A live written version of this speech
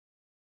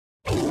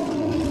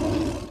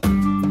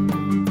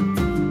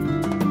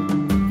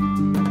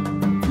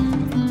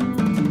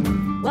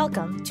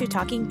to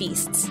Talking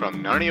Beasts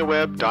from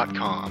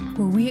NarniaWeb.com,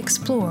 where we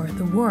explore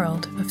the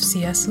world of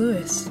C.S.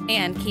 Lewis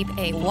and keep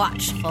a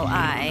watchful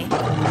eye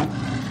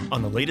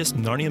on the latest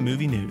Narnia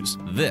movie news.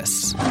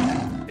 This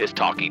is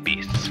Talking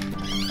Beasts.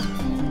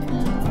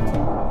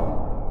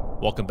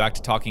 Welcome back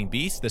to Talking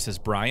Beasts. This is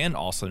Brian,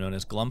 also known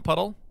as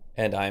Glumpuddle.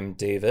 And I'm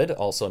David,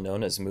 also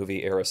known as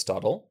Movie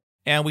Aristotle.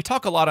 And we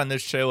talk a lot on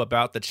this show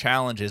about the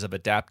challenges of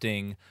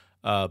adapting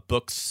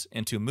books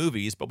into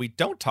movies, but we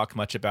don't talk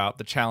much about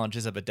the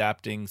challenges of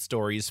adapting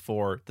stories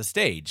for the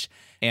stage.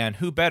 And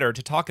who better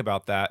to talk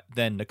about that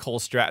than Nicole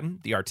Stratton,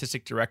 the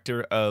artistic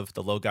director of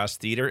the Logos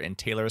Theater in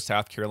Taylor,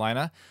 South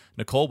Carolina.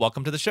 Nicole,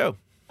 welcome to the show.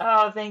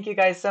 Oh, thank you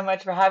guys so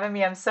much for having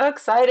me. I'm so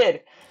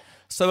excited.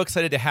 So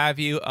excited to have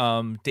you.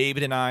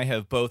 David and I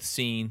have both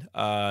seen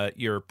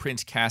your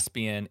Prince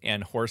Caspian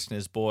and Horse and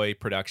His Boy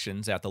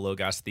productions at the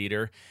Logos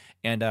Theater.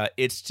 And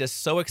it's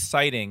just so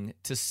exciting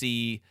to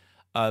see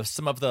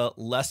some of the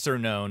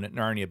lesser-known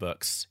Narnia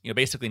books,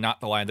 basically not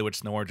The Lion, the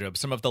Witch, and the Wardrobe,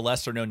 some of the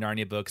lesser-known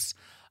Narnia books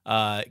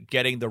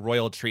getting the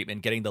royal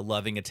treatment, getting the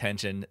loving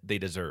attention they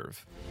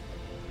deserve.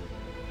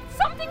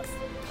 Something's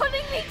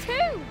pulling me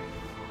too.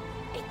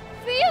 It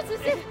feels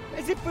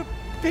as if we're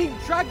being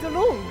dragged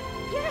along.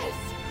 Yes.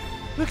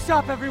 Look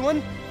sharp,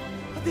 everyone.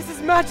 This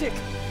is magic.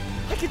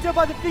 I can tell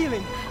by the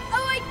feeling.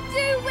 Oh, I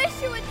do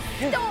wish you would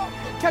stop.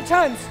 Catch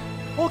hands.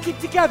 All keep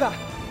together.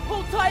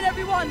 Hold tight,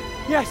 everyone.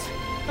 Yes.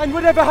 And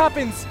whatever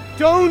happens,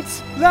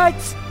 don't let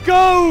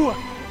go!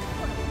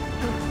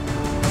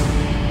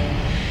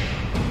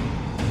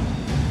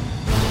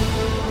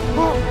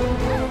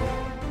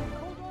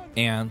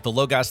 And the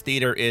Logos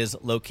Theater is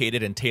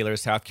located in Taylor,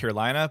 South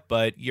Carolina,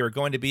 but you're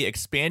going to be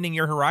expanding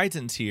your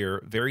horizons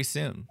here very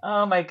soon.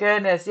 Oh my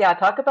goodness. Yeah,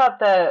 talk about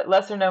the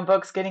lesser known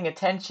books getting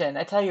attention.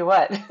 I tell you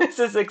what, this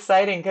is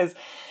exciting because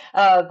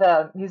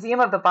the Museum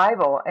of the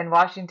Bible in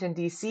Washington,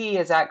 D.C.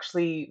 has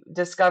actually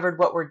discovered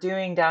what we're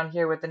doing down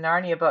here with the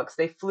Narnia books.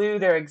 They flew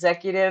their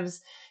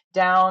executives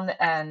down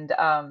and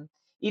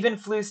even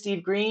flew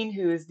Steve Green,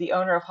 who is the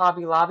owner of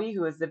Hobby Lobby,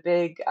 who is the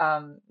big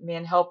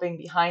man helping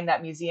behind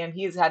that museum.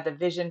 He's had the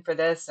vision for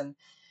this and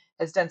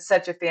has done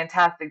such a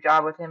fantastic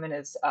job with him and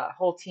his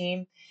whole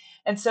team.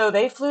 And so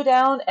they flew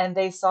down and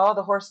they saw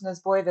The Horse and His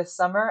Boy this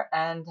summer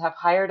and have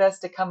hired us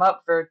to come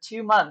up for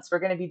 2 months. We're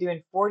going to be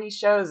doing 40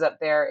 shows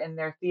up there in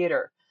their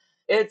theater.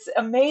 It's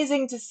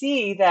amazing to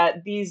see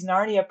that these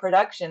Narnia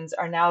productions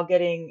are now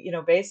getting,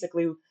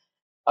 basically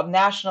of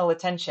national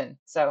attention.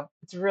 So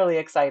it's really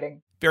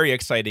exciting. Very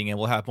exciting, and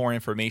we'll have more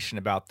information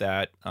about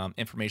that,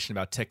 information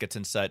about tickets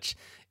and such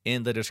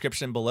in the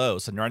description below.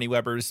 So Narnia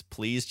Webbers,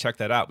 please check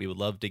that out. We would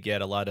love to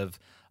get a lot of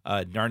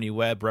Narnia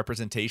Web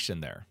representation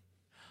there.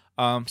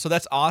 So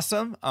that's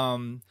awesome.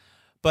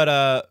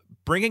 But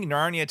bringing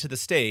Narnia to the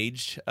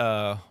stage,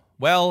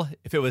 well,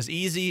 if it was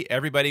easy,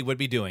 everybody would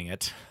be doing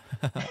it.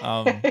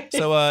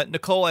 So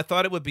Nicole, I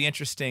thought it would be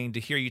interesting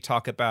to hear you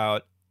talk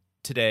about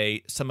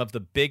today some of the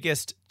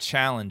biggest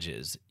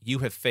challenges you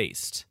have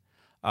faced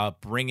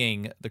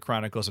bringing the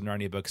Chronicles of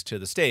Narnia books to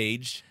the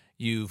stage.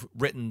 You've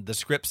written the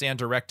scripts and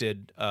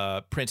directed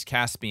Prince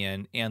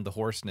Caspian and The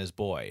Horse and His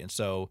Boy. And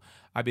so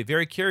I'd be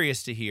very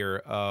curious to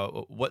hear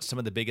what some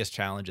of the biggest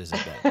challenges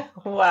have been.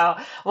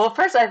 Wow. Well,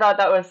 first, I thought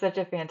that was such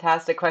a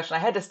fantastic question. I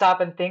had to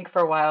stop and think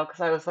for a while because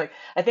I was like,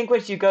 I think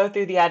once you go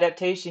through the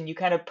adaptation, you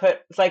kind of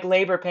it's like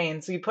labor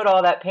pain. So you put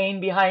all that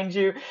pain behind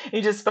you.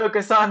 You just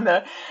focus on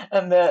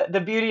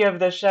the beauty of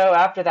the show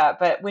after that.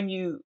 But when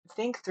you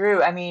think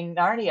through,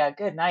 Narnia,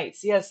 good night.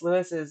 C.S.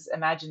 Lewis's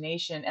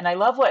imagination. And I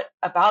love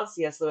about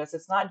C.S. Lewis,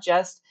 it's not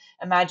just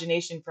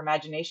imagination for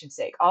imagination's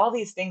sake. All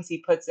these things he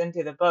puts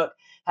into the book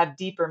have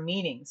deeper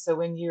meaning. So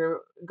when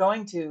you're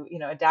going to,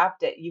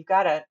 adapt it, you've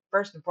got to,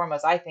 first and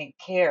foremost, I think,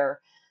 care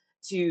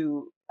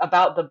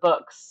about the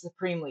books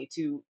supremely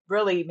to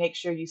really make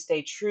sure you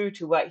stay true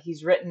to what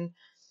he's written.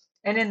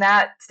 And in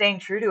that, staying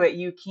true to it,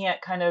 you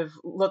can't kind of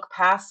look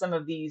past some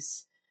of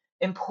these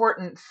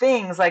important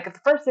things. Like the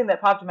first thing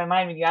that popped in my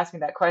mind when you asked me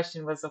that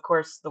question was, of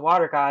course, the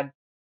Water God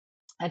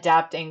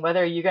adapting,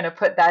 whether you're going to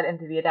put that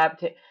into the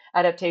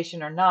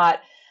adaptation or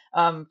not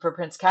for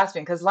Prince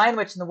Caspian, because Lion,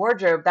 Witch, and the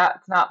Wardrobe,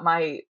 that's not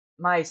my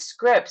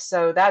script.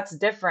 So that's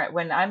different.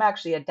 When I'm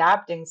actually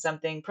adapting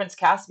something, Prince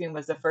Caspian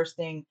was the first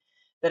thing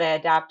that I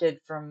adapted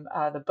from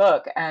the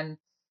book. And,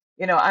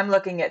 I'm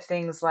looking at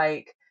things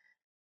like,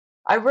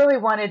 I really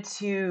wanted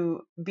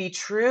to be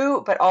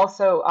true, but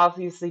also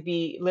obviously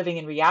be living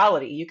in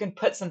reality. You can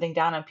put something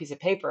down on a piece of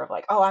paper of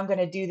like, oh, I'm going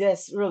to do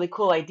this really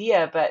cool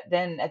idea. But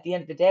then at the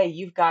end of the day,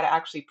 you've got to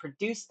actually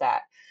produce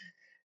that.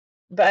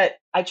 But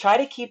I try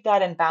to keep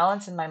that in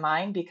balance in my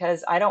mind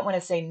because I don't want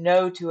to say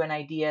no to an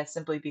idea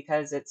simply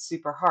because it's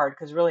super hard.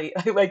 Because really,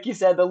 like you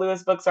said, the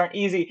Lewis books aren't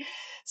easy.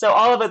 So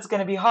all of it's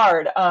going to be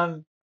hard.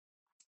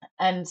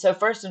 And so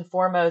first and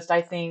foremost,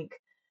 I think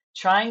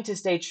trying to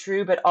stay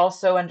true, but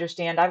also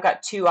understand I've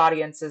got two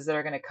audiences that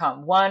are going to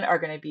come. One are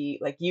going to be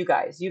like you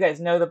guys. You guys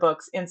know the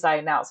books inside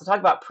and out. So talk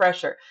about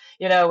pressure.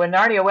 When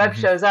Narnia Web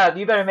shows up,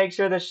 you better make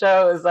sure the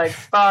show is like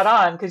spot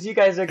on because you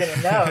guys are going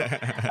to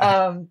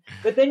know.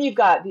 But then you've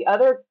got the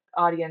other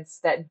audience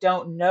that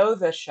don't know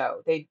the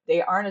show.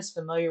 They aren't as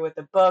familiar with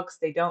the books.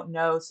 They don't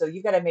know. So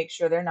you got to make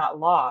sure they're not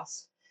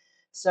lost.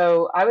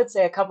 So I would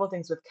say a couple of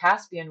things with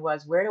Caspian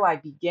was, where do I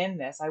begin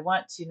this? I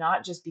want to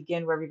not just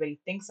begin where everybody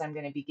thinks I'm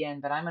going to begin,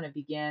 but I'm going to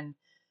begin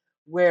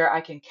where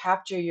I can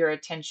capture your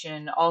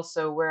attention,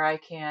 also where I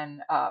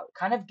can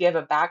kind of give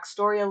a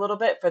backstory a little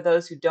bit for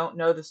those who don't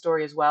know the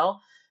story as well.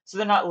 So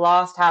they're not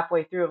lost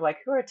halfway through of like,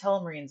 who are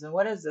Telmarines and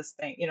what is this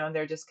thing? And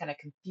they're just kind of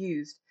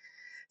confused.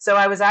 So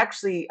I was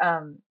actually,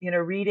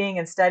 reading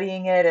and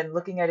studying it and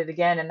looking at it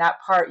again. And that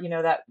part,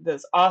 that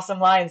those awesome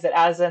lines that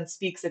Azan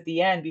speaks at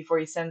the end before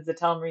he sends the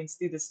Telmarines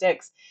through the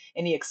Styx,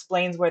 and he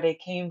explains where they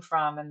came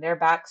from and their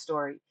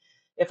backstory.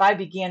 If I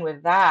began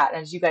with that,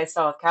 as you guys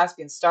saw with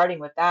Caspian, starting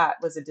with that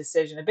was a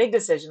decision, a big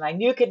decision. I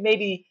knew could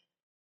maybe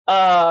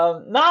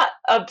not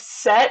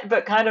upset,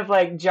 but kind of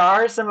like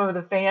jar some of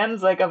the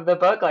fans like of the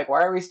book, like,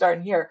 why are we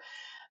starting here?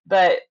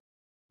 But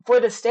for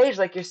the stage,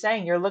 like you're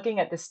saying, you're looking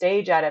at the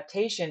stage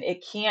adaptation,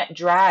 it can't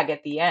drag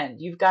at the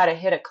end. You've got to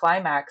hit a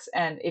climax.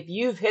 And if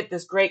you've hit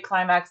this great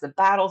climax, the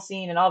battle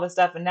scene and all this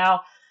stuff, and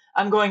now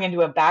I'm going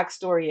into a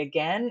backstory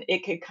again,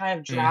 it could kind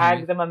of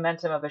drag the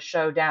momentum of a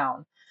show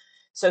down.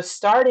 So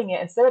starting it,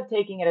 instead of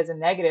taking it as a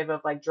negative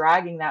of like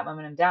dragging that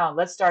momentum down,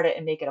 let's start it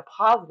and make it a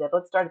positive.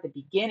 Let's start at the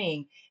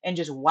beginning and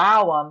just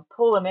wow them,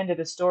 pull them into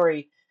the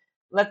story.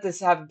 Let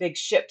this have a big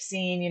ship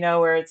scene,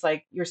 where it's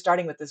like you're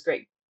starting with this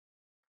great,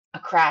 a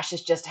crash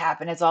has just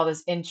happened. It's all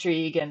this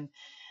intrigue, and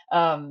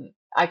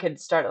I could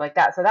start it like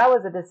that. So that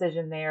was a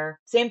decision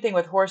there. Same thing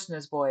with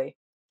Horseman's Boy.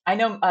 I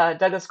know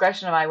Douglas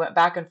Gresham and I went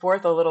back and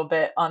forth a little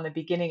bit on the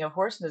beginning of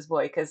Horseman's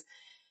Boy because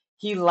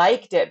he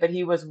liked it, but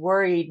he was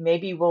worried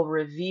maybe we'll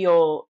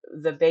reveal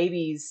the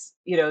babies,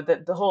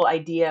 the whole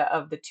idea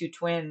of the two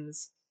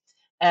twins.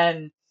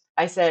 And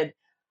I said,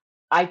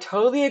 I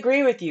totally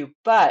agree with you,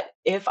 but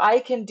if I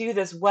can do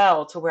this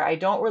well to where I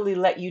don't really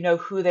let you know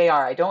who they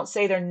are, I don't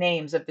say their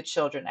names of the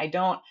children, I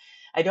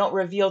don't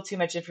reveal too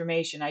much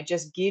information, I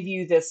just give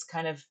you this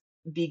kind of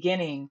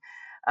beginning,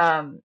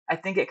 I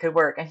think it could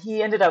work. And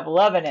he ended up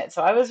loving it.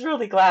 So I was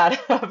really glad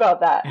about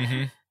that.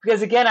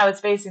 Because again, I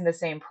was facing the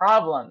same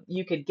problem.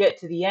 You could get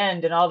to the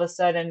end and all of a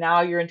sudden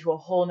now you're into a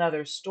whole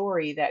nother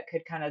story that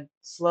could kind of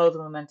slow the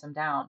momentum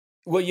down.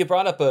 Well, you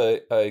brought up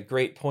a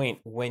great point.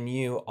 When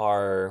you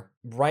are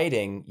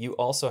writing, you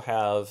also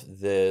have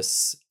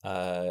this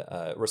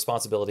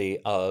responsibility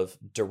of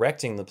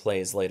directing the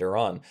plays later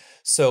on.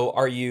 So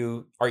are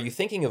you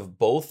thinking of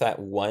both at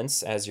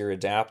once as you're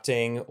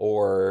adapting,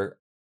 or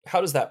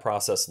how does that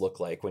process look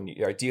like?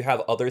 Do you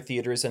have other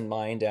theaters in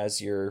mind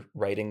as you're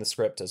writing the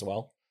script as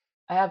well?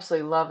 I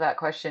absolutely love that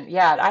question.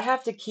 Yeah, I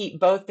have to keep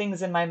both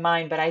things in my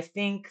mind, but I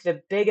think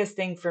the biggest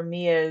thing for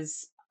me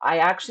is I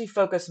actually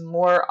focus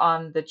more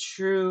on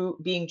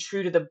being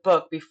true to the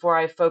book before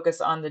I focus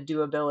on the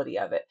doability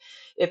of it.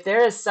 If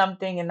there is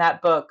something in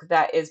that book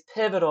that is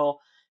pivotal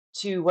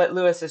to what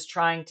Lewis is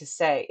trying to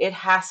say, it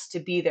has to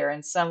be there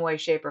in some way,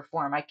 shape, or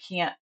form. I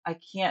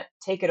can't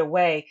take it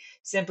away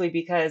simply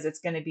because it's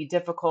going to be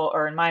difficult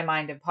or, in my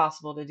mind,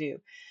 impossible to do.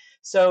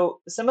 So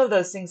some of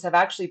those things have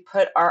actually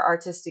put our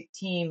artistic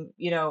team,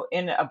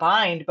 in a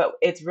bind, but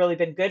it's really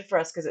been good for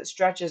us because it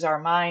stretches our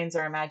minds,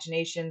 our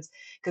imaginations,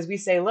 because we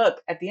say,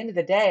 look, at the end of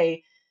the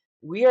day,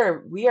 we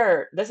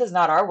are, this is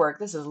not our work.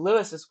 This is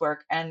Lewis's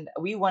work. And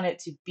we want it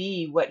to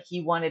be what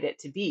he wanted it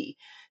to be.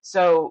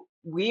 So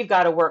we've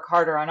got to work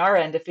harder on our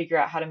end to figure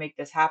out how to make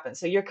this happen.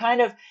 So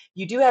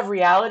you do have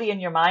reality in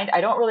your mind.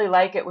 I don't really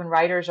like it when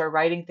writers are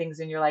writing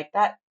things and you're like,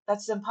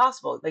 that's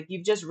impossible. Like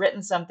you've just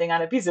written something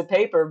on a piece of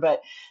paper.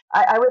 But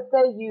I would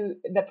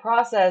say the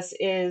process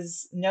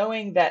is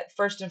knowing that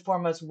first and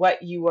foremost,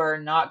 what you are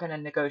not going to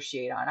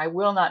negotiate on. I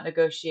will not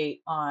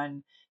negotiate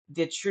on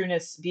the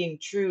trueness, being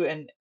true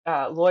and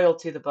loyal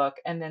to the book.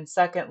 And then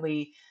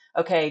secondly,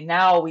 okay,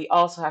 now we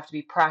also have to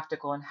be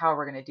practical in how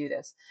we're going to do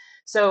this.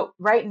 So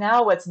right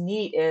now, what's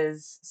neat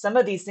is some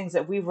of these things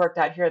that we've worked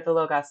out here at the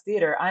Logos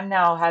Theater, I'm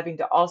now having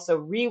to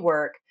also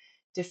rework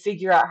to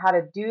figure out how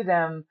to do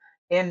them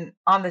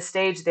on the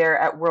stage there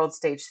at World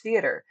Stage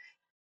Theater.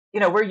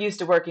 We're used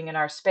to working in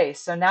our space.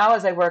 So now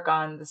as I work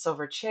on the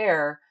Silver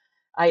Chair,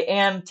 I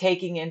am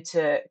taking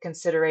into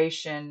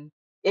consideration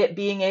it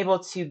being able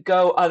to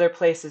go other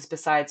places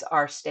besides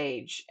our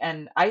stage.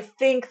 And I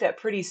think that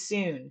pretty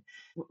soon,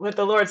 with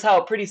the Lord's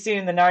help, pretty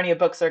soon the Narnia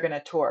books are going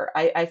to tour.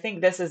 I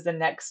think this is the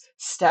next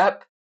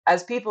step.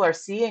 As people are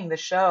seeing the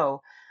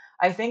show,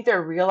 I think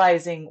they're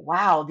realizing,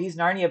 wow, these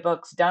Narnia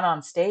books done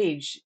on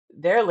stage,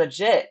 they're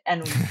legit,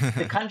 and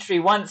the country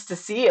wants to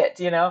see it,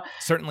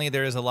 Certainly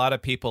there is a lot of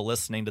people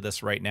listening to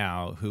this right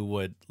now who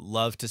would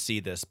love to see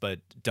this, but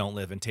don't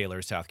live in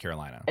Taylor, South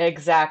Carolina.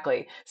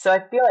 Exactly. So I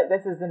feel like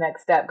this is the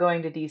next step,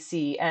 going to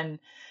DC. And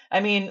I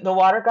mean, the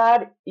Water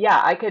God,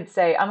 yeah, I could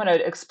say, I'm going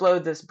to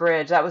explode this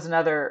bridge. That was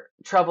another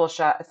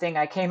troubleshot thing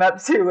I came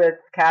up to with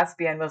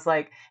Caspian, was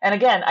like, and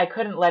again, I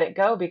couldn't let it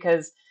go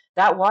because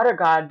that water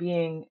god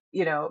being,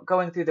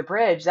 going through the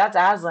bridge, that's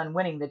Aslan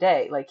winning the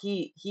day. Like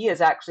he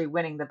is actually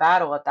winning the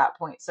battle at that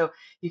point. So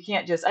you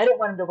can't just, I don't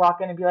want him to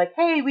walk in and be like,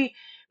 hey, we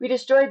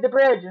destroyed the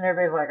bridge, and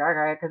everybody's like,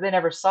 okay, because they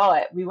never saw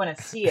it. We want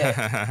to see it.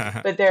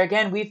 But there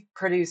again, we've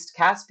produced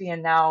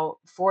Caspian now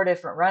 4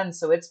 different runs,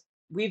 so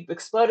we've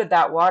exploded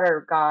that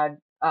water god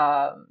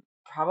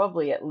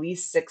probably at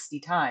least 60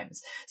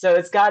 times. So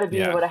it's got to be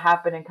able to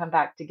happen and come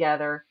back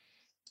together.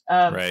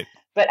 Right.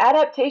 But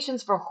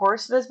adaptations for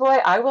Horseman's Boy,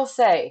 I will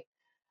say,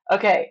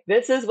 okay,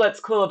 this is what's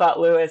cool about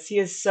Lewis. He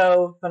is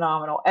so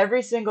phenomenal.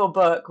 Every single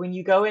book, when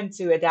you go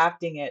into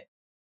adapting it,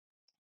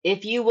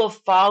 if you will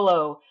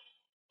follow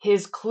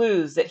his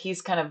clues that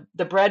he's kind of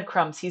the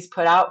breadcrumbs he's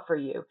put out for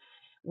you,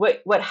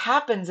 what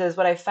happens is,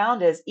 what I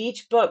found is,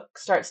 each book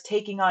starts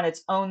taking on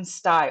its own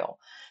style.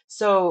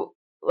 So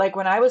like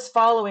when I was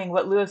following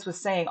what Lewis was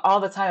saying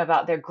all the time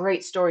about they're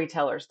great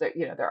storytellers,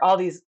 they're all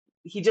these,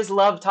 he just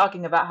loved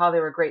talking about how they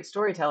were great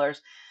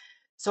storytellers.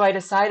 So I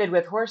decided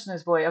with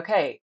Horseman's Boy,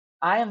 okay,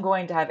 I am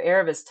going to have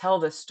Erebus tell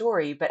the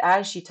story, but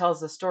as she tells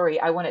the story,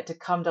 I want it to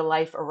come to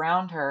life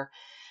around her.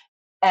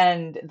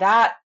 And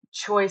that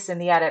choice in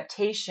the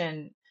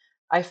adaptation,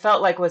 I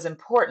felt like was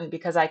important,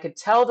 because I could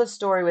tell the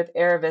story with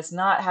Erebus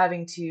not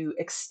having to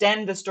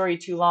extend the story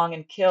too long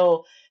and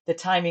kill the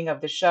timing of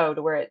the show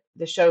to where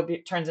the show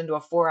turns into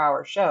a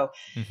 4-hour show.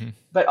 Mm-hmm.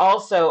 But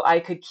also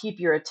I could keep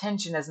your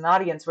attention as an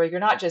audience, where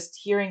you're not just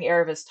hearing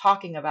Erebus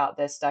talking about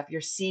this stuff,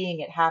 you're seeing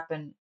it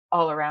happen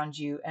all around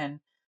you and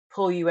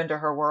pull you into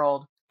her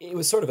world. It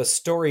was sort of a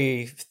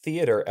story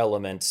theater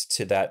element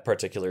to that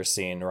particular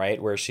scene, right?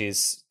 Where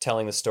she's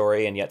telling the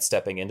story and yet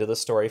stepping into the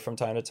story from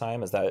time to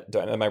time.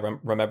 Am I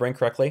remembering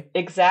correctly?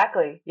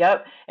 Exactly.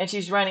 Yep. And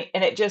she's running,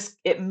 and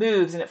it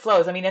moves and it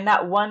flows. I mean, in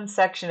that one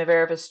section of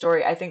Erebus'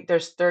 story, I think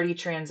there's 30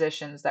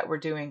 transitions that we're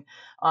doing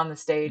on the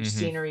stage,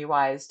 scenery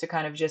wise, to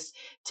kind of just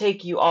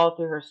take you all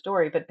through her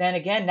story. But then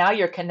again, now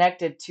you're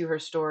connected to her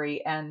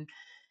story, and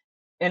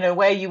in a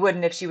way you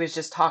wouldn't if she was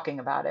just talking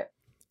about it.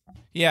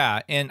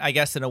 Yeah, and I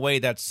guess in a way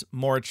that's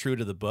more true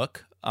to the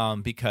book,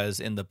 because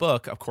in the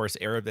book, of course,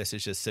 Erebus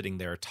is just sitting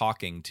there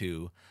talking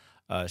to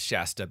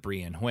Shasta,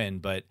 Bree, and Hwin,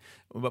 but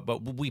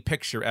we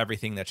picture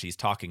everything that she's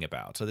talking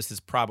about. So this is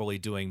probably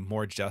doing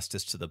more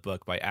justice to the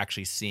book by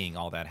actually seeing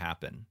all that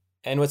happen.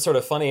 And what's sort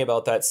of funny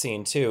about that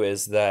scene too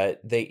is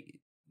that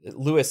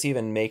Lewis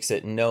even makes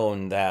it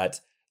known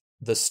that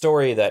the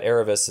story that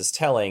Erebus is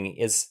telling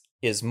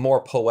is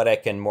more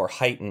poetic and more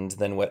heightened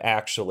than what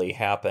actually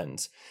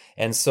happened.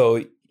 And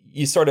so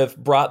you sort of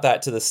brought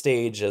that to the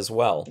stage as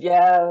well.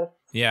 Yeah.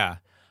 Yeah.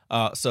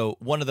 So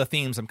one of the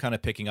themes I'm kind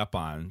of picking up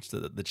on, so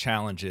the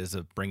challenges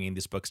of bringing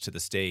these books to the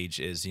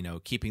stage is,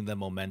 keeping the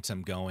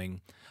momentum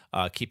going,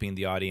 keeping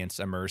the audience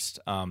immersed.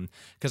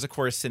 Because, of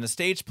course, in a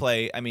stage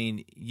play, I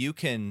mean, you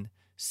can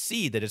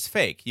see that it's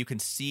fake. You can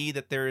see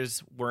that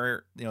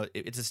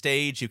it's a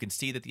stage. You can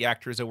see that the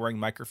actors are wearing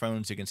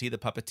microphones. You can see the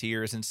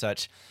puppeteers and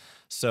such.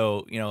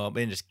 So,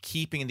 just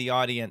keeping the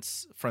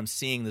audience from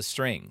seeing the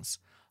strings.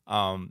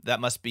 That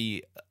must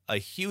be a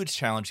huge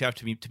challenge you have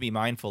to be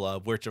mindful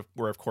of, where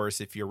of course,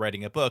 if you're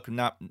writing a book,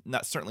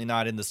 certainly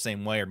not in the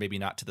same way, or maybe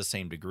not to the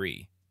same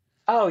degree.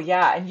 Oh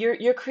yeah, and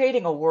you're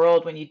creating a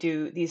world when you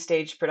do these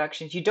stage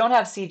productions. You don't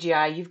have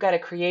CGI. You've got to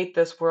create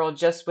this world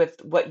just with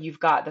what you've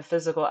got, the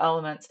physical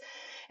elements.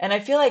 And I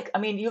feel like, I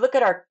mean, you look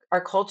at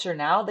our culture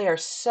now, they are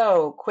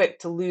so quick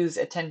to lose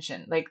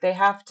attention. Like they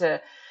have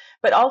to.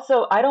 But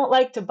also, I don't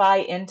like to buy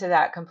into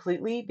that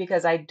completely,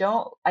 because I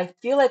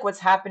feel like what's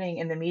happening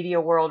in the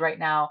media world right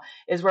now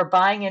is we're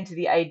buying into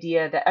the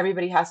idea that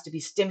everybody has to be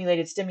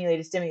stimulated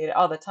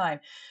all the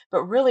time.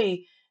 But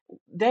really,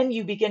 then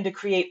you begin to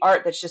create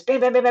art that's just bam,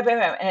 bam, bam, bam, bam,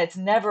 bam, and it's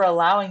never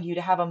allowing you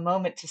to have a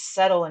moment to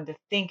settle and to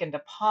think and to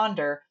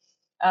ponder.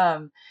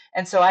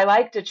 And so I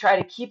like to try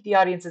to keep the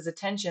audience's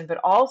attention, but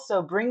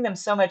also bring them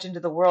so much into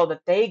the world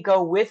that they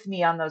go with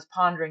me on those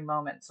pondering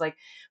moments, like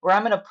where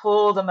I'm going to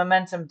pull the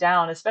momentum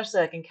down,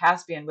 especially like in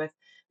Caspian with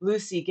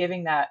Lucy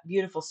giving that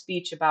beautiful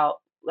speech about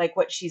like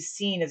what she's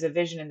seen as a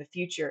vision in the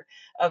future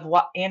of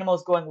what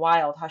animals going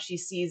wild, how she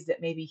sees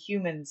that maybe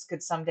humans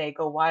could someday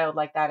go wild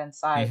like that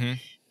inside.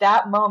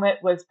 That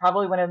moment was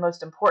probably one of the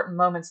most important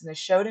moments in the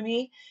show to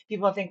me.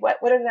 People think,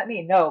 what does that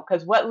mean? No,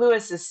 because what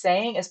Lewis is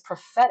saying is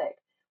prophetic.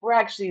 We're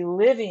actually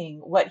living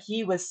what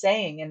he was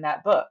saying in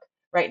that book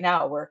right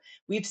now, where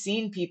we've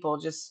seen people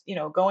just,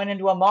 going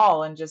into a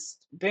mall and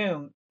just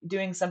boom,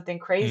 doing something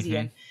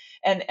crazy.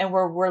 And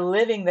we're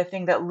living the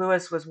thing that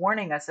Lewis was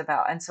warning us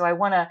about. And so I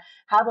want to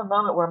have a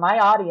moment where my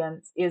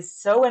audience is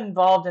so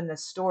involved in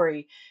this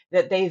story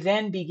that they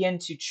then begin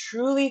to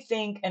truly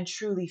think and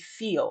truly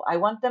feel. I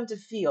want them to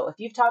feel. If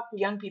you've talked to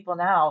young people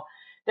now,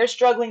 they're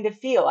struggling to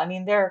feel. I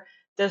mean, they're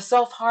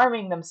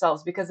self-harming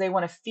themselves because they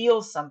want to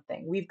feel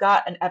something. We've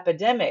got an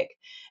epidemic.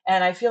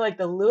 And I feel like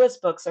the Lewis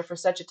books are for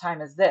such a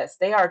time as this.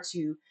 They are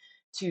to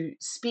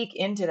speak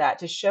into that,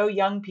 to show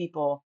young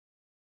people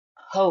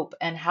hope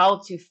and how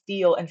to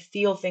feel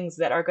things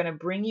that are going to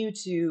bring you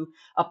to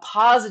a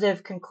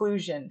positive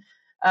conclusion.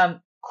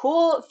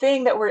 cool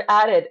thing that were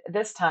added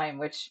this time,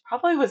 which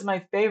probably was my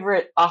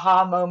favorite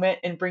aha moment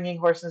in bringing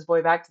Horseman's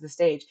Boy back to the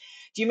stage.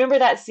 Do you remember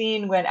that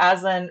scene when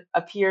Aslan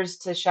appears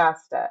to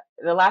Shasta?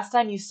 The last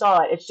time you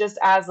saw it, it's just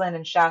Aslan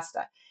and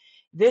Shasta.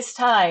 This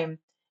time,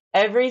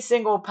 every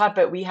single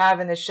puppet we have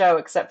in the show,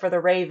 except for the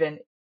Raven,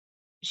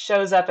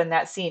 shows up in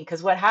that scene.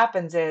 Because what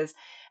happens is,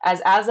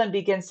 as Aslan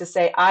begins to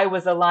say, "I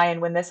was a lion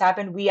when this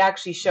happened," we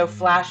actually show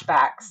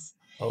flashbacks.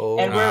 Oh,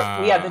 And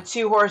we have the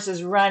two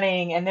horses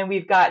running, and then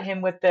we've got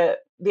him with the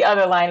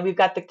other lion. We've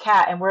got the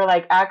cat, and we're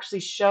like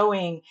actually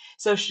showing.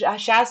 So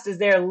Shasta's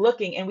there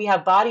looking, and we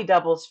have body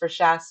doubles for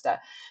Shasta.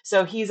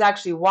 So he's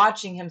actually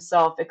watching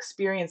himself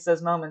experience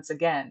those moments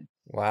again.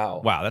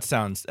 wow. Wow, that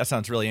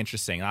sounds really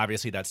interesting.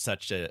 Obviously, that's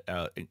such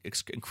a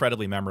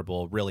incredibly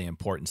memorable, really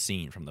important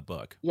scene from the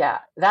book. Yeah,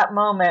 that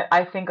moment,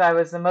 I think I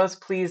was the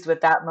most pleased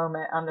with that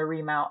moment on the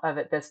remount of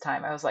it this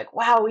time. I was like,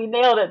 wow, we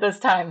nailed it this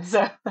time.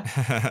 So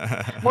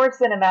more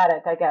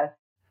cinematic, I guess.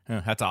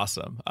 That's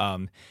awesome.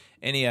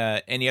 Any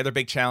other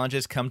big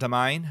challenges come to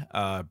mind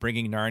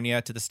bringing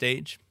Narnia to the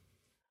stage?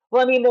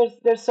 Well, I mean,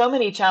 there's so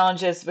many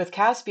challenges with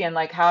Caspian.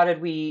 Like, how do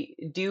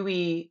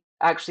we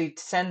actually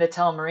send the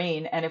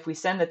Telmarine? And if we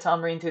send the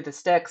Telmarine through the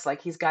sticks,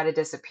 like he's got to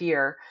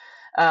disappear.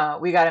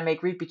 We got to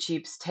make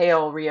Reepicheep's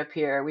tail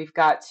reappear. We've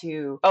got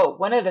to. Oh,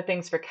 one of the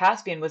things for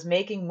Caspian was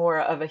making more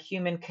of a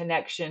human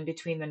connection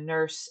between the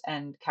nurse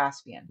and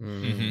Caspian.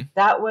 Mm.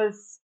 That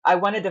was, I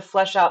wanted to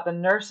flesh out the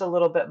nurse a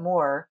little bit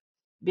more,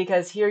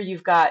 because here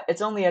you've got,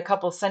 it's only a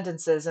couple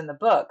sentences in the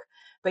book,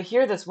 but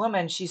here this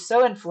woman, she's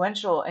so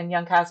influential in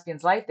young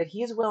Caspian's life that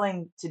he's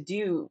willing to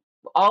do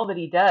all that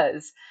he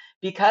does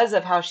because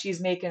of how she's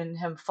making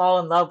him fall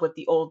in love with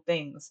the old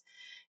things.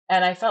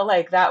 And I felt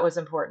like that was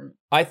important.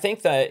 I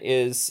think that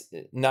is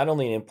not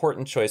only an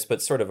important choice,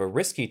 but sort of a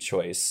risky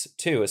choice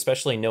too,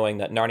 especially knowing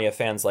that Narnia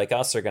fans like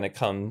us are going to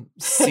come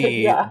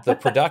see the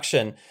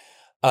production.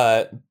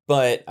 But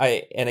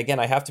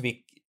I have to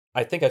be,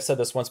 I think I've said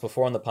this once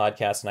before on the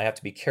podcast, and I have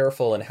to be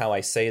careful in how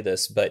I say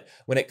this, but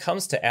when it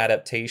comes to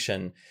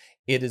adaptation,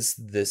 it is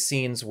the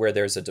scenes where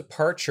there's a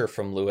departure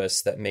from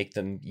Lewis that make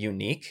them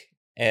unique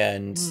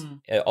and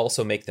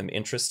also make them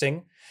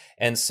interesting.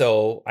 And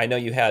so I know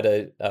you had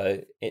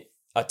a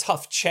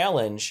tough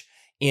challenge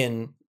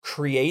in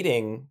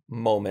creating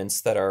moments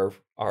that are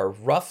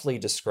roughly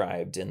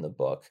described in the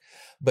book,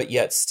 but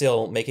yet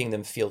still making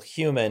them feel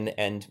human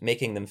and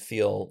making them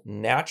feel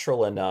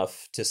natural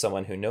enough to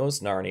someone who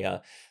knows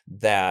Narnia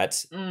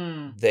that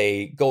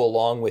they go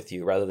along with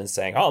you rather than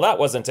saying, "Oh, that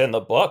wasn't in the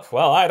book.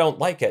 Well, I don't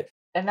like it."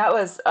 And that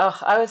was,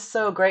 I was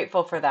so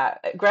grateful for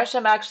that.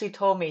 Gresham actually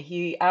told me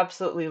he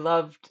absolutely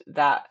loved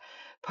that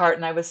part.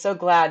 And I was so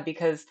glad,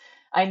 because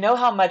I know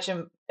how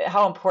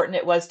important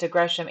it was to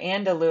Gresham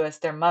and to Lewis,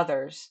 their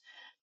mothers,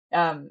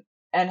 and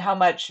how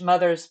much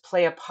mothers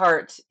play a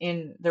part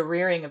in the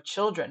rearing of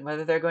children,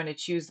 whether they're going to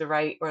choose the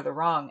right or the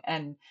wrong.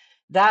 And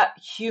that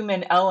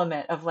human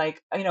element of,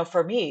 like,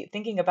 for me,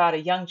 thinking about a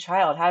young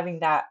child having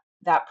that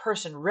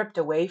person ripped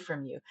away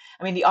from you.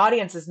 I mean, the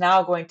audience is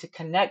now going to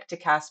connect to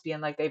Caspian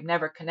like they've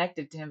never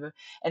connected to him,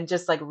 and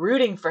just like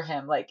rooting for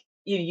him. Like,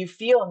 you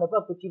feel in the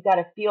book, but you've got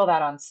to feel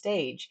that on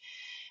stage.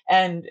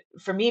 And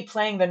for me,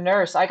 playing the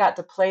nurse, I got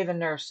to play the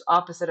nurse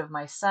opposite of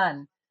my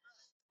son.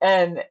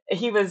 And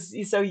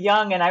he's so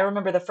young. And I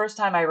remember the first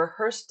time I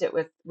rehearsed it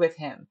with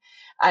him,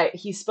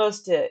 he's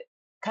supposed to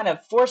kind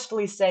of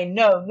forcefully say,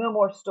 no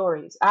more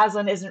stories.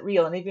 Aslan isn't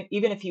real. And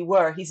even if he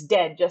were, he's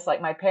dead, just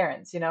like my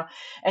parents,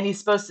 and he's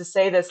supposed to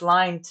say this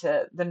line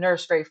to the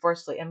nurse very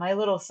forcefully. And my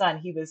little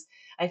son,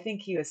 I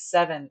think he was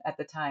 7 at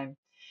the time.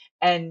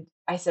 And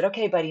I said,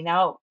 okay, buddy,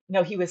 now,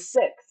 no, he was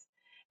 6.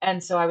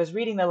 And so I was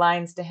reading the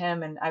lines to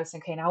him, and I was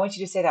saying, okay, now I want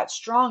you to say that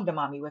strong to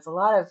mommy with a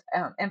lot of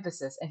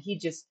emphasis. And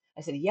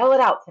I said, yell it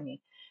out to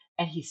me.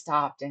 And he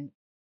stopped, and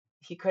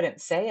he couldn't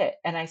say it.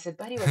 And I said,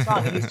 buddy, what's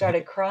wrong? And he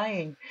started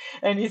crying.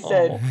 And he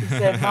said,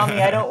 mommy,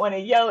 I don't want to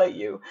yell at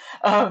you.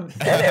 And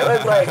it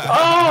was like,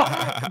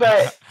 oh,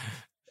 but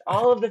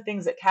all of the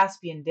things that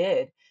Caspian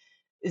did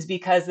is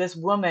because this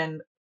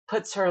woman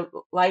puts her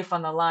life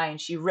on the line.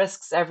 She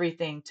risks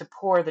everything to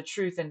pour the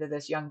truth into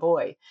this young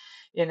boy,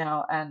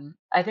 and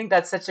I think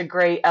that's such a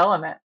great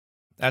element.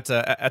 That's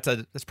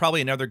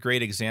probably another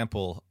great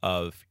example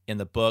of, in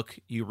the book,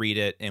 you read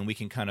it and we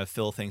can kind of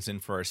fill things in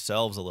for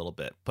ourselves a little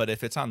bit. But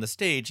if it's on the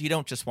stage, you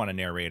don't just want a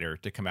narrator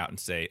to come out and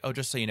say, oh,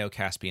 just so you know,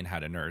 Caspian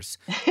had a nurse.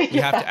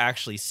 You have to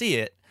actually see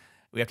it.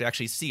 We have to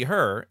actually see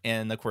her.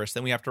 And of course,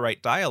 then we have to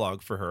write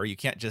dialogue for her. You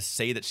can't just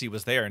say that she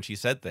was there and she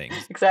said things.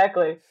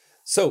 Exactly.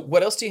 So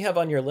what else do you have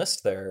on your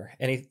list there?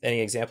 Any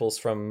examples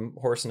from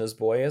Horse and His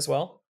Boy as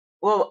well?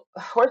 Well,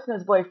 Horse and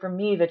His Boy, for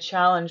me, the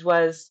challenge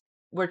was,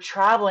 we're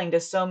traveling to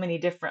so many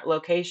different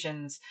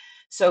locations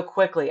so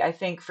quickly. I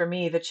think for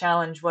me, the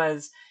challenge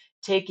was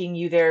taking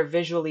you there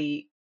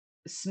visually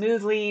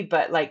smoothly,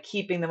 but like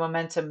keeping the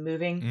momentum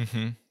moving.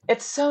 Mm-hmm.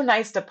 It's so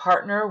nice to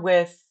partner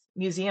with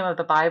Museum of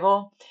the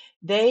Bible.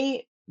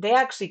 They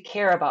actually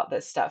care about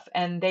this stuff,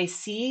 and they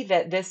see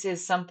that this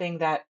is something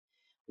that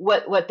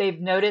what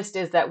they've noticed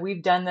is that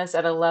we've done this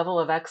at a level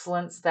of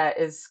excellence that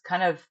is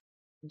kind of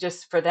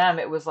just for them,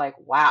 it was like,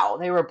 wow,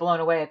 they were blown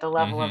away at the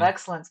level of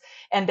excellence,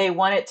 and they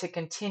want it to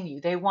continue.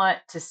 They want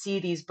to see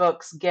these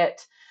books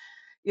get,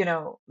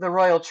 the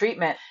royal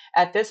treatment.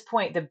 At this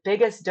point, the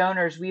biggest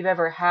donors we've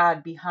ever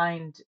had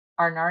behind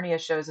our Narnia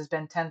shows has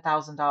been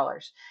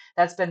 $10,000.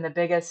 That's been the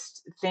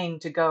biggest thing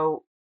to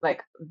go,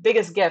 like,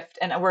 biggest gift.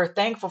 And we're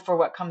thankful for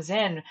what comes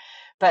in.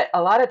 But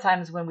a lot of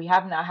times when we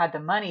have not had the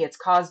money, it's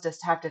caused us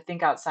to have to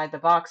think outside the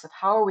box of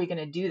how are we going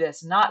to do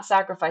this, not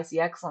sacrifice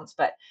the excellence,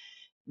 but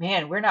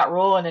man, we're not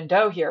rolling in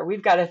dough here.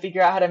 We've got to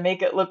figure out how to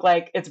make it look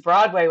like it's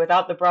Broadway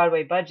without the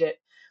Broadway budget.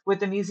 With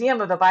the Museum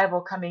of the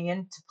Bible coming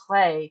into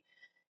play,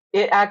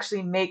 it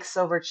actually makes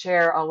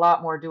Silverchair a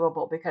lot more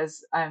doable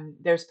because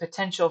there's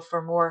potential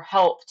for more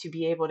help to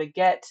be able to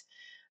get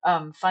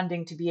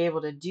funding to be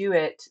able to do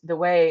it the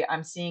way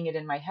I'm seeing it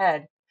in my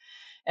head.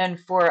 And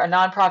for a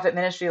nonprofit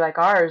ministry like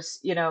ours,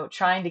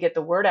 trying to get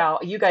the word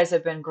out, you guys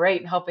have been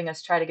great in helping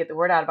us try to get the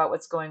word out about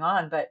what's going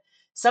on. But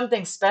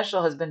something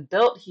special has been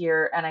built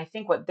here. And I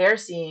think what they're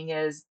seeing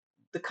is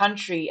the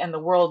country and the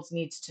world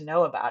needs to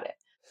know about it.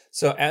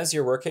 So as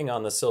you're working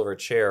on the Silver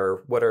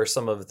Chair, what are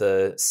some of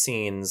the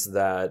scenes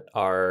that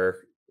are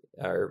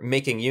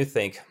making you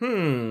think,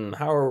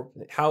 how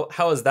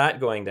is that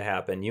going to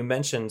happen? You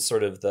mentioned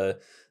sort of the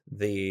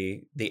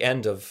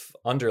end of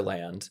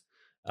Underland.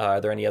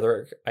 Are there any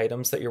other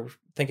items that you're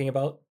thinking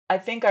about? I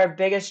think our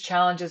biggest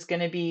challenge is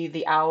going to be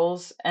the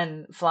owls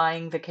and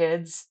flying the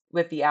kids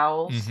with the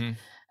owls.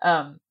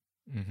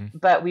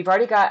 But we've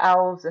already got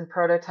owls and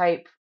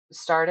prototype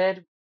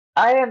started.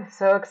 I am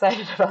so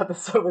excited about the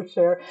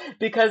Silverchair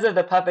because of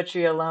the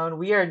puppetry alone.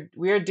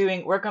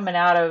 We're coming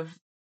out of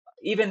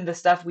even the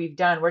stuff we've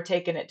done. We're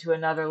taking it to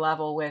another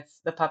level with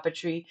the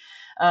puppetry.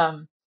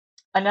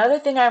 Another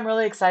thing I'm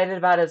really excited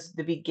about is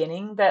the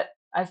beginning that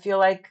I feel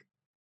like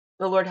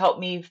the Lord helped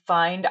me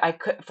find.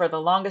 For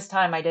the longest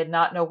time, I did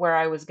not know where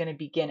I was going to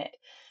begin it.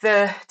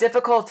 The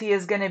difficulty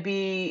is going to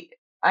be,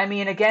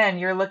 again,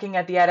 you're looking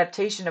at the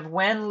adaptation of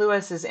when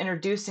Lewis is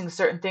introducing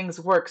certain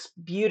things works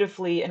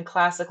beautifully and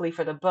classically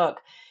for the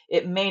book.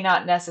 It may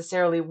not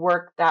necessarily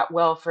work that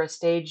well for a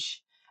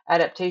stage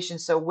adaptation.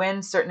 So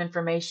when certain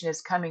information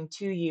is coming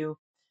to you,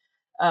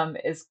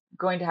 is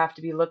going to have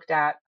to be looked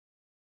at.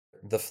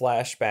 The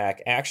flashback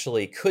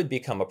actually could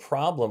become a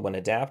problem when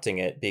adapting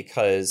it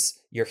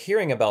because you're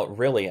hearing about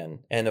Rillian.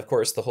 And of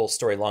course, the whole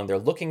story long, they're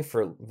looking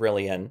for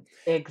Rillian,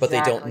 but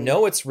they don't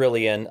know it's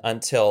Rillian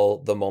until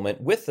the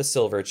moment with the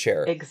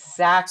Silverchair.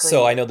 Exactly.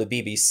 So I know the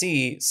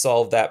BBC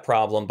solved that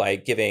problem by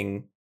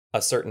giving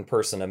a certain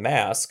person a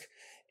mask.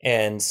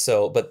 And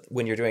so, but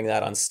when you're doing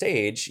that on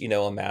stage,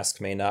 a mask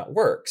may not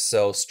work.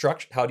 So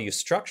how do you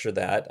structure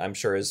that, I'm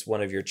sure, is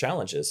one of your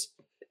challenges.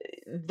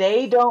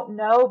 They don't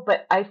know,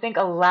 but I think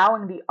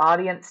allowing the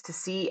audience to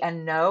see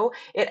and know,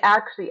 it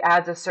actually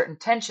adds a certain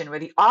tension where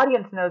the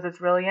audience knows it's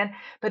Rillian,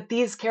 but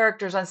these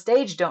characters on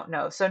stage don't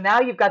know. So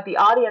now you've got the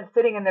audience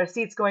sitting in their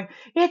seats going,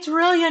 it's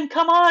Rillian,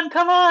 come on,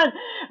 come on.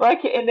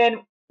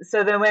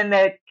 So then when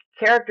the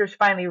characters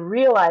finally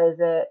realize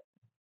it,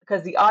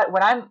 because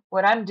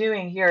what I'm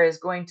doing here is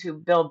going to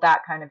build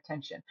that kind of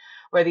tension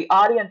where the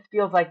audience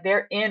feels like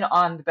they're in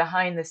on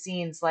behind the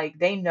scenes, like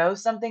they know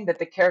something that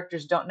the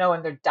characters don't know,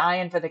 and they're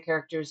dying for the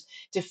characters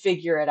to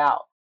figure it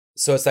out.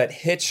 So it's that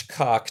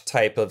Hitchcock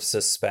type of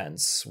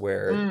suspense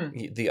where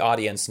the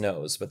audience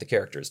knows, but the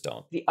characters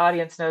don't. The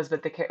audience knows,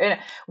 but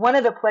one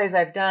of the plays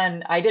I've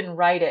done, I didn't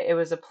write it. It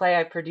was a play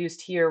I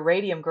produced here,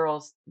 Radium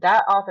Girls.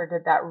 That author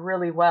did that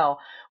really well,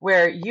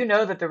 where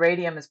that the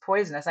radium is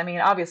poisonous.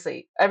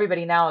 Obviously,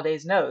 everybody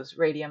nowadays knows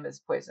radium is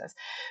poisonous.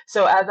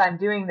 So as I'm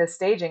doing this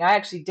staging, I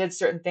actually did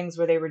certain things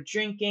where they were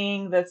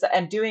drinking this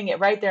and doing it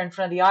right there in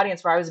front of the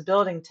audience, where I was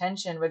building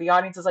tension, where the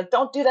audience is like,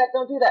 don't do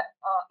that,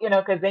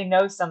 because they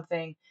know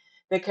something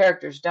the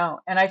characters don't.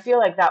 And I feel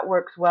like that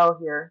works well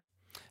here.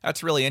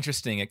 That's really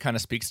interesting. It kind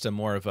of speaks to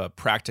more of a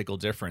practical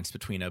difference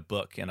between a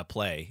book and a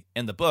play.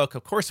 In the book,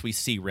 of course, we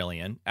see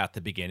Rillian at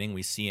the beginning.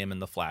 We see him in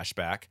the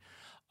flashback.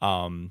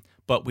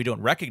 But we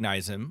don't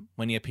recognize him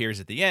when he appears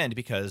at the end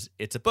because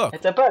it's a book.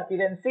 It's a book. You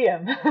didn't see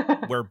him.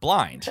 We're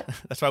blind.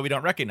 That's why we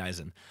don't recognize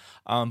him.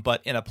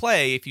 But in a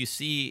play, if you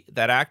see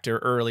that actor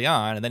early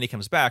on and then he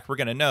comes back, we're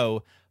going to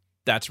know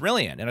that's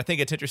Rillian. And I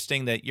think it's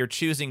interesting that you're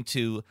choosing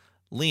to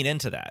lean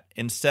into that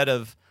instead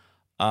of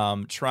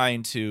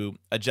trying to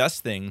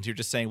adjust things. You're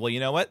just saying, well, you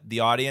know what?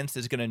 The audience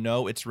is going to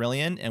know it's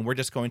Rillian, and we're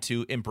just going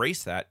to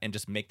embrace that and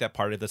just make that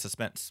part of the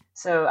suspense.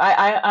 So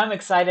I'm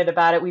excited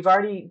about it. We've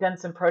already done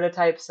some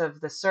prototypes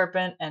of the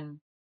serpent and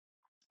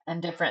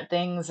different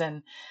things,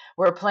 and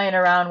we're playing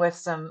around with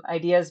some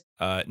ideas.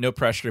 No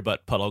pressure,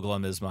 but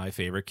Puddleglum is my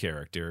favorite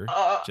character.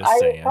 Just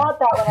saying. I thought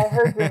that when I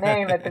heard your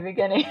name at the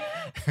beginning.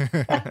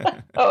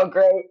 Oh,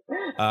 great.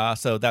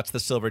 So that's the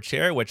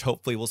Silverchair, which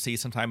hopefully we'll see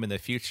sometime in the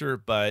future.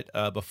 But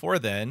before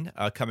then,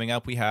 coming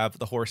up, we have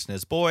The Horse and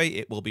His Boy.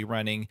 It will be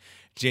running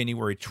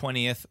January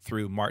 20th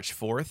through March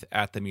 4th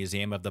at the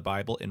Museum of the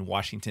Bible in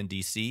Washington,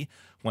 D.C.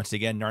 Once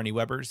again, Narnia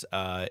Webbers,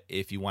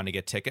 if you want to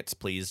get tickets,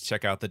 please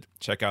check out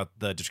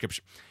the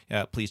description.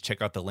 Please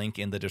check out the link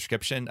in the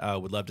description.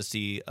 Would love to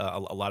see a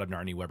lot of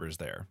Narnia Webbers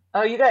there.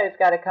 Oh, you guys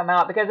got to come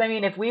out, because I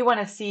mean, if we want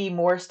to see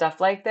more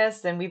stuff like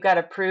this, then we've got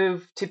to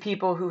prove to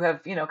people who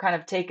have, kind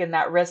of taken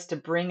that risk to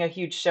bring a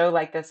huge show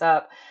like this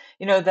up,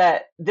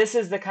 that this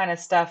is the kind of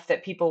stuff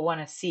that people want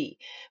to see.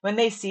 When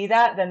they see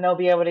that, then they'll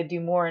be able to do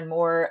more and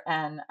more.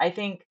 And I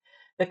think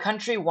the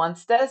country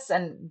wants this,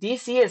 and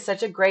DC is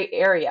such a great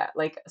area.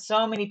 Like,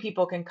 so many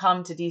people can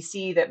come to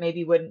DC that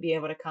maybe wouldn't be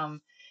able to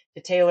come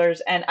to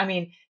Taylor's. And I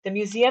mean, the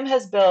museum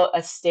has built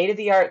a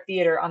state-of-the-art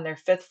theater on their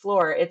 5th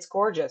floor. It's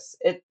gorgeous.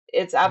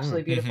 It's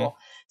absolutely beautiful.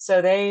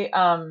 So they,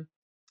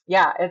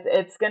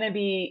 it's going to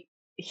be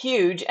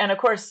huge. And of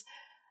course,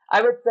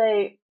 I would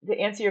say, to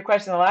answer your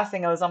question, the last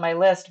thing that was on my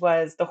list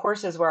was the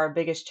horses were our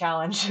biggest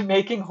challenge,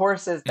 making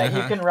horses that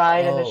you can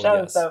ride in the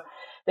show. Yes. So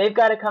they've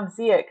got to come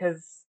see it,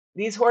 because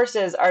these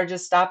horses are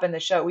just stopping the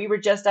show. We were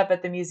just up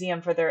at the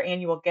museum for their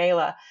annual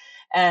gala,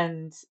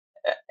 and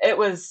it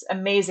was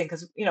amazing,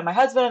 because, my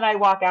husband and I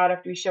walk out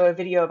after we show a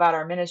video about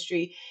our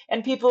ministry,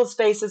 and people's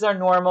faces are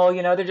normal.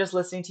 They're just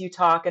listening to you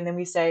talk. And then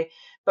we say,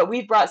 but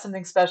we've brought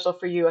something special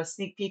for you, a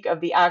sneak peek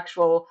of the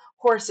actual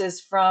horses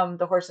from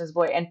The Horseman's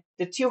Boy. And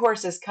the 2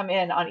 horses come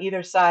in on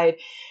either side.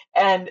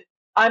 And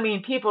I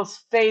mean,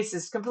 people's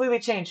faces completely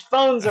changed.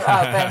 Phones are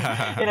up,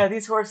 and,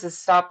 these horses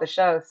stop the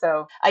show.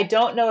 So I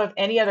don't know of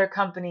any other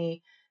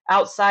company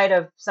outside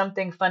of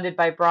something funded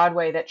by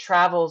Broadway that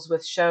travels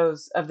with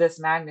shows of this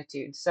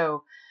magnitude.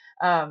 So,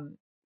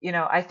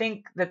 I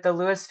think that the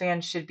Lewis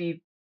fans should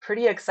be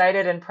pretty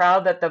excited and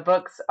proud that the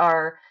books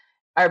are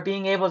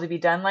being able to be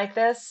done like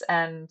this.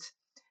 And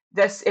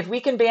this, if we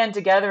can band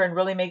together and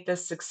really make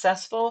this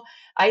successful,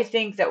 I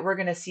think that we're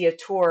going to see a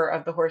tour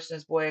of The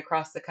Horseman's Boy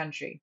across the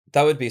country.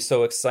 That would be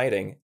so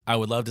exciting. I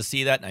would love to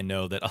see that. And I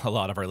know that a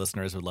lot of our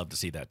listeners would love to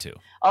see that too.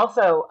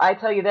 Also, I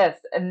tell you this,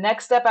 the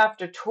next step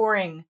after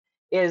touring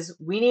is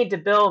we need to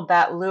build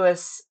that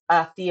Lewis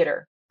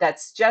theater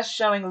that's just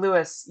showing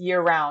Lewis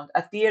year round,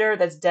 a theater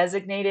that's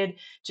designated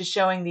to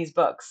showing these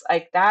books.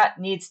 Like, that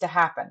needs to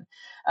happen.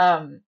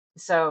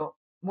 So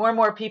more and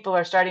more people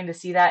are starting to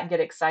see that and get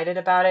excited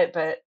about it.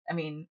 But I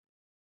mean,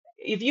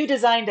 if you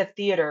designed a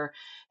theater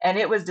and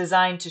it was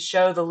designed to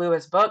show the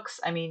Lewis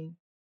books, I mean,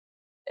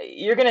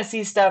 you're going to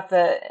see stuff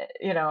that,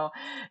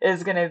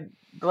 is going to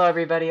blow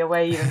everybody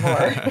away even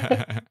more.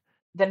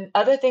 The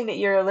other thing that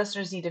your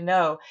listeners need to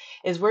know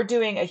is we're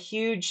doing a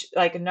huge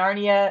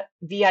Narnia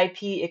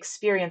VIP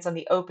experience on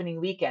the opening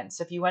weekend.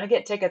 So if you want to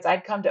get tickets,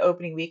 I'd come to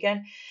opening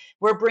weekend.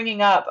 We're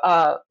bringing up,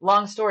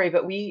 long story,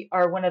 but we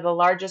are one of the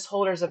largest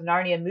holders of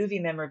Narnia movie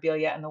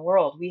memorabilia in the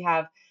world. We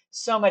have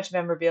so much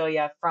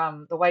memorabilia,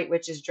 from the White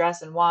Witch's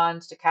dress and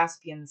wands to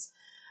Caspian's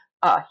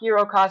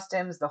hero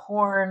costumes, the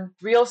horn,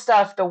 real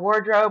stuff, the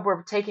wardrobe.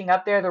 We're taking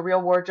up there the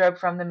real wardrobe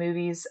from the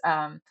movies.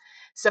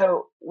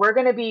 So we're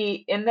going to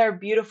be in their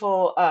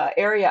beautiful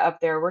area up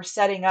there. We're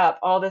setting up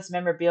all this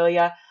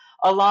memorabilia,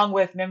 along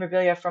with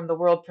memorabilia from the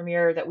world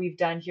premiere that we've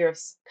done here of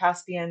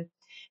Caspian.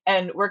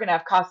 And we're going to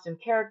have costume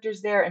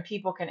characters there, and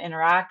people can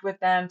interact with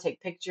them,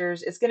 take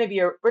pictures. It's going to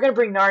be we're going to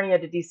bring Narnia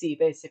to DC,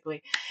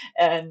 basically.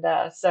 And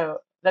so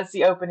that's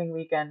the opening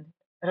weekend.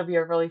 It'll be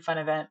a really fun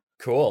event.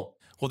 Cool.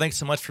 Well, thanks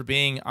so much for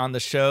being on the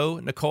show,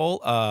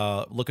 Nicole.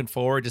 Looking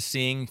forward to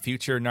seeing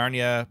future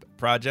Narnia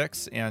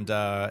projects. And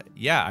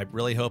I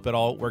really hope it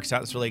all works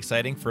out. It's really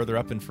exciting, further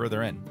up and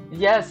further in.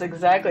 Yes,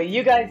 exactly.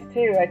 You guys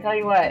too. I tell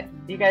you what,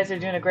 you guys are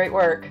doing a great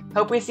work.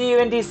 Hope we see you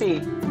in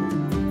DC.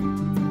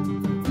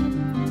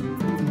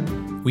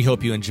 We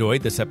hope you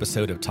enjoyed this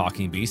episode of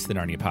Talking Beasts, the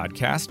Narnia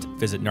podcast.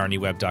 Visit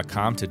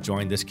NarniaWeb.com to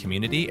join this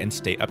community and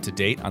stay up to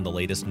date on the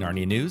latest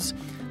Narnia news.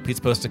 Please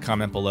post a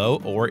comment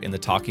below or in the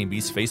Talking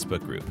Beasts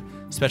Facebook group.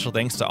 Special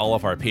thanks to all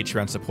of our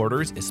Patreon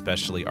supporters,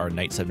 especially our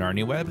Knights of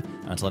Narnia Web.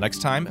 Until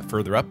next time,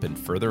 further up and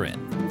further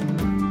in.